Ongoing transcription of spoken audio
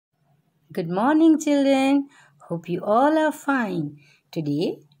Good morning, children. Hope you all are fine.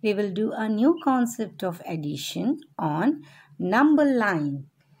 Today, we will do a new concept of addition on number line.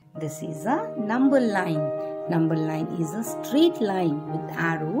 This is a number line. Number line is a straight line with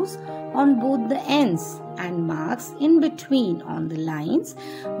arrows on both the ends and marks in between on the lines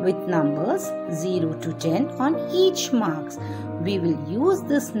with numbers 0 to 10 on each marks. We will use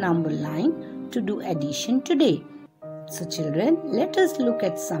this number line to do addition today. So children, let us look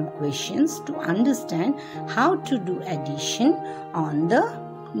at some questions to understand how to do addition on the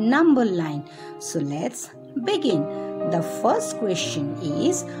number line. So let's begin. The first question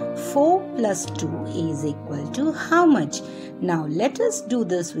is 4 plus 2 is equal to how much? Now let us do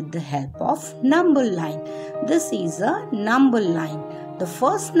this with the help of number line. This is a number line. The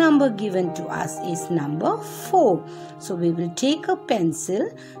first number given to us is number 4. So we will take a pencil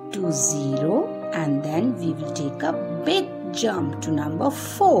to 0 and then we will take a big jump to number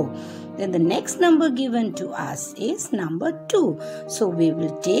 4. Then the next number given to us is number 2. So we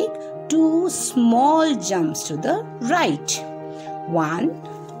will take 2 small jumps to the right.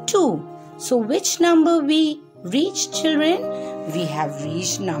 1, 2. So which number we reached, children? We have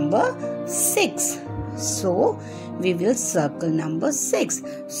reached number 6. So we will circle number 6.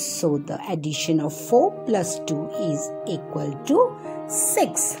 So the addition of 4 plus 2 is equal to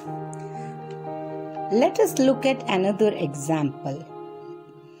 6. Let us look at another example.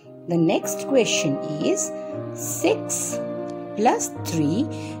 The next question is 6 plus 3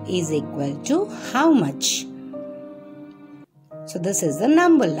 is equal to how much? So this is the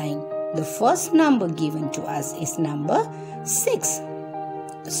number line. The first number given to us is number 6.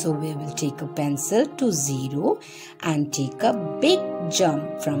 So we will take a pencil to 0 and take a big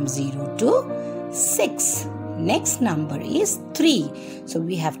jump from 0 to 6. Next number is 3. So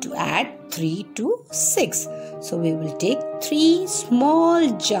we have to add 3 to 6. So we will take 3 small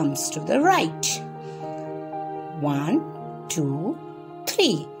jumps to the right. 1, 2,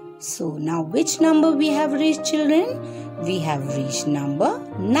 3. So now which number we have reached, children? We have reached number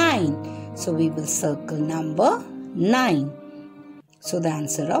 9. So we will circle number 9. So the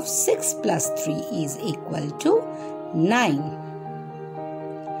answer of 6 plus 3 is equal to 9.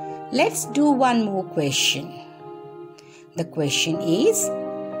 Let's do one more question. The question is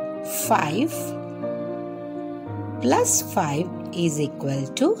 5 plus 5 is equal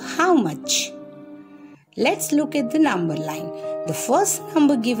to how much? Let's look at the number line. The first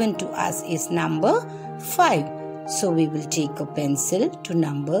number given to us is number 5. So we will take a pencil to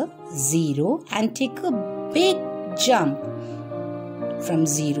number 0 and take a big jump from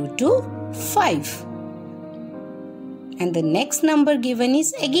 0 to 5. And the next number given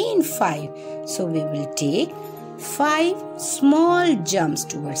is again 5. So we will take 5 small jumps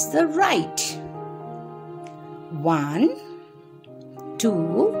towards the right. 1,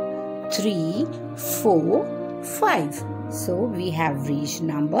 2, 3, 4, 5. So we have reached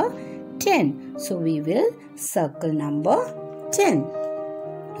number 10. So we will circle number 10.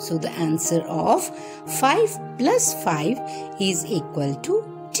 So the answer of 5 plus 5 is equal to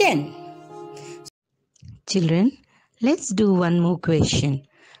 10. Children, let's do one more question.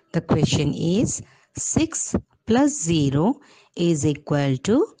 The question is 6 plus 0 is equal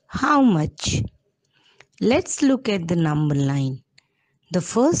to how much? Let's look at the number line. The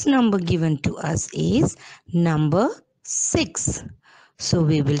first number given to us is number 6. So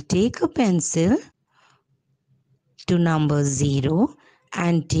we will take a pencil to number 0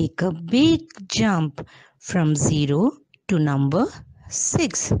 and take a big jump from 0 to number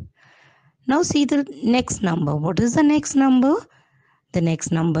 6. Now see the next number. What is the next number? The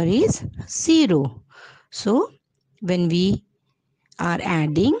next number is 0. So when we are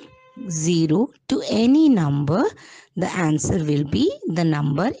adding 0 to any number, the answer will be the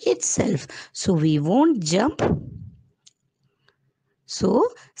number itself. So we won't jump. So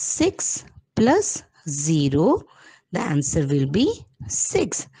 6 plus 0, the answer will be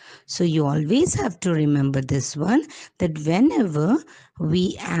 6. So you always have to remember this one, that whenever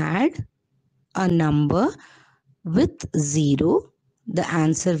we add a number with 0, the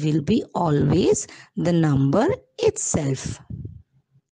answer will be always the number itself.